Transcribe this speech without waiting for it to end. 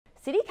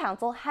City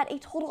Council had a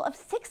total of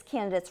 6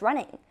 candidates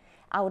running.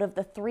 Out of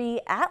the 3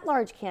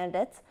 at-large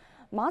candidates,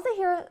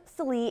 Mazahir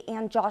Salih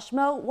and Josh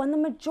Moe won the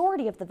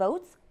majority of the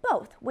votes,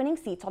 both winning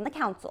seats on the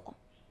council.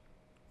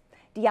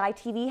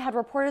 DITV had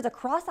reporters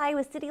across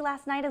Iowa City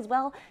last night as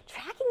well,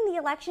 tracking the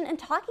election and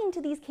talking to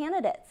these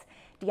candidates.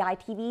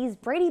 DITV's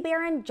Brady,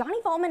 Behrend,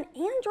 Valtman,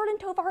 and Jordan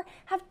Tovar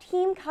have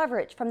team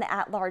coverage from the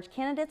at-large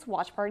candidates'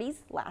 watch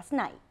parties last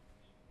night.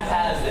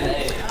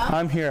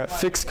 I'm here at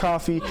Fix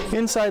Coffee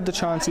inside the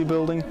Chauncey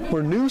building,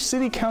 where new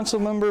City Council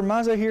member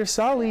Mazahir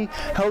Salih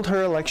held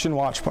her election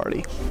watch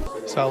party.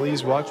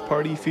 Salih's watch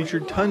party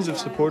featured tons of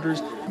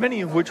supporters, many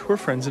of which were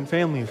friends and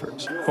family of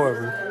hers.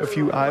 However, a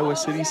few Iowa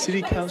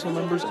City Council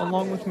members,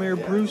 along with Mayor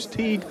Bruce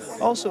Teague,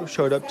 also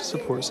showed up to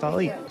support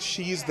Salih.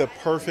 She's the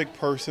perfect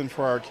person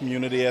for our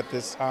community at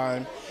this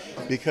time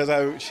because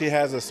she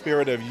has a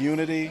spirit of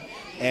unity,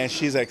 and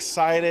she's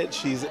excited,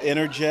 she's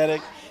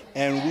energetic,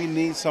 and we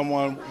need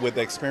someone with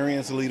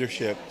experienced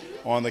leadership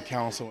on the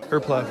council. Her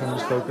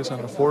platform's focus on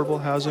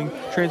affordable housing,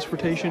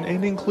 transportation,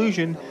 and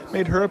inclusion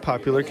made her a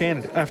popular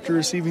candidate. After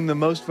receiving the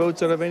most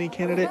votes out of any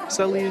candidate,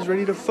 Salih is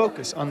ready to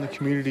focus on the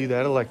community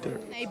that elected her.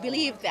 I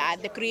believe that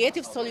the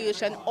creative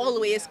solution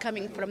always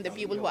coming from the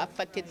people who are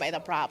affected by the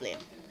problem.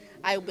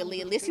 I will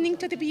be listening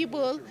to the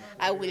people,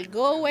 I will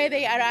go where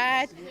they are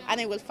at,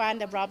 and I will find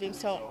the problem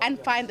and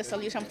find the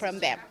solution from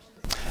them.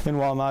 And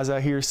while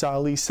Mazahir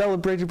Salih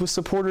celebrated with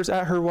supporters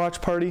at her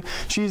watch party,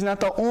 she's not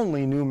the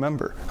only new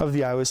member of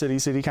the Iowa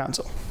City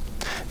Council.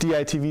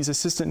 DITV's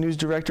Assistant News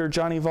Director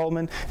Johnny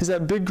Valtman is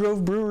at Big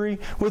Grove Brewery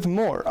with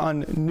more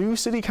on new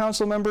City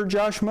Council member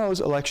Josh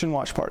Moe's election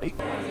watch party.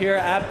 Here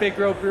at Big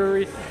Grove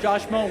Brewery,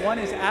 Josh Moe won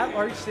his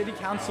at-large City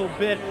Council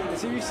bid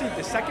as he received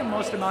the second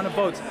most amount of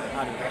votes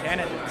out of the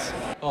candidates.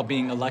 While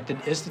being elected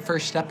is the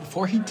first step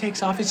before he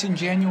takes office in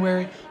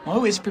January,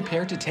 Moe is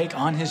prepared to take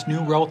on his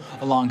new role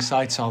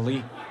alongside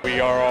Salih. We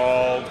are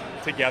all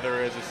together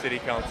as a city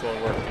council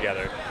and work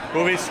together.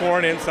 We'll be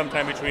sworn in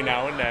sometime between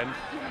now and then.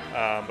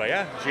 But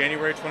yeah,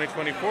 January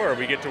 2024,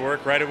 we get to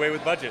work right away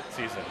with budget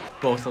season.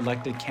 Both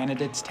elected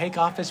candidates take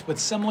office with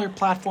similar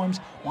platforms,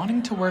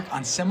 wanting to work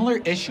on similar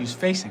issues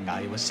facing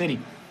Iowa City.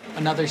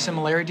 Another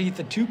similarity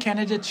the two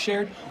candidates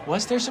shared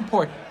was their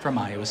support from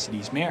Iowa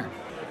City's mayor.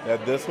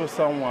 That this was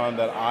someone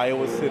that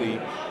Iowa City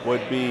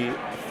would be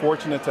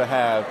fortunate to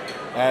have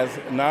as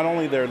not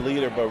only their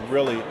leader, but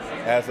really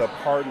as a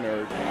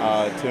partner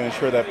to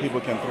ensure that people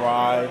can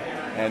thrive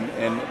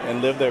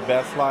and live their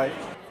best life.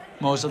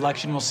 Moe's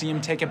election will see him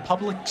take a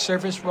public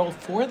service role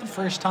for the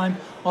first time.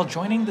 While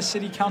joining the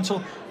City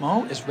Council,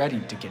 Moe is ready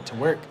to get to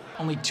work.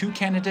 Only 2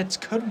 candidates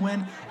could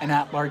win an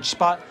at-large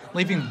spot,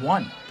 leaving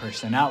 1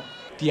 person out.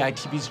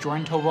 DITV's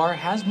Jordan Tovar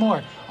has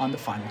more on the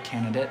final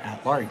candidate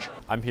at large.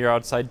 I'm here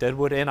outside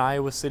Deadwood in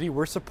Iowa City,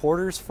 where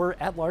supporters for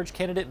at-large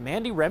candidate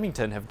Mandy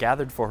Remington have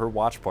gathered for her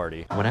watch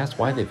party. When asked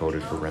why they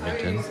voted for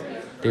Remington,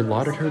 they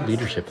lauded her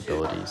leadership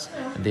abilities,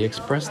 and they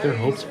expressed their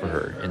hopes for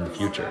her in the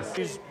future.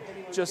 She's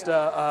just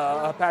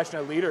a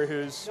passionate leader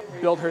who's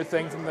built her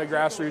thing from the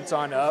grassroots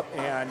on up,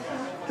 and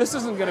this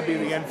isn't going to be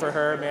the end for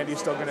her. Mandy's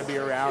still going to be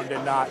around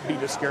and not be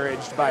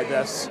discouraged by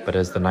this. But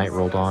as the night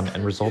rolled on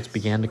and results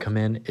began to come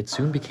in, it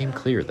soon became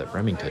clear that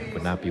Remington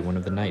would not be one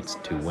of the night's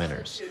 2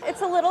 winners.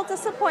 It's a little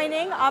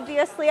disappointing.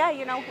 Obviously, I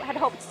had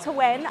hoped to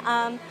win.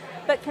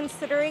 But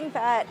considering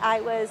that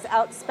I was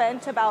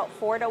outspent about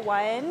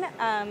 4-1,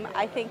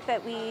 I think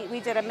that we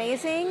did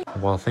amazing.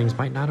 While things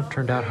might not have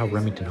turned out how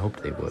Remington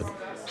hoped they would,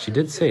 she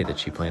did say that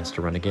she plans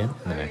to run again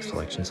in the next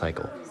election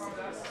cycle.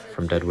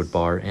 From Deadwood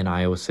Bar in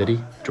Iowa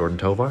City, Jordan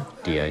Tovar,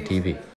 DITV.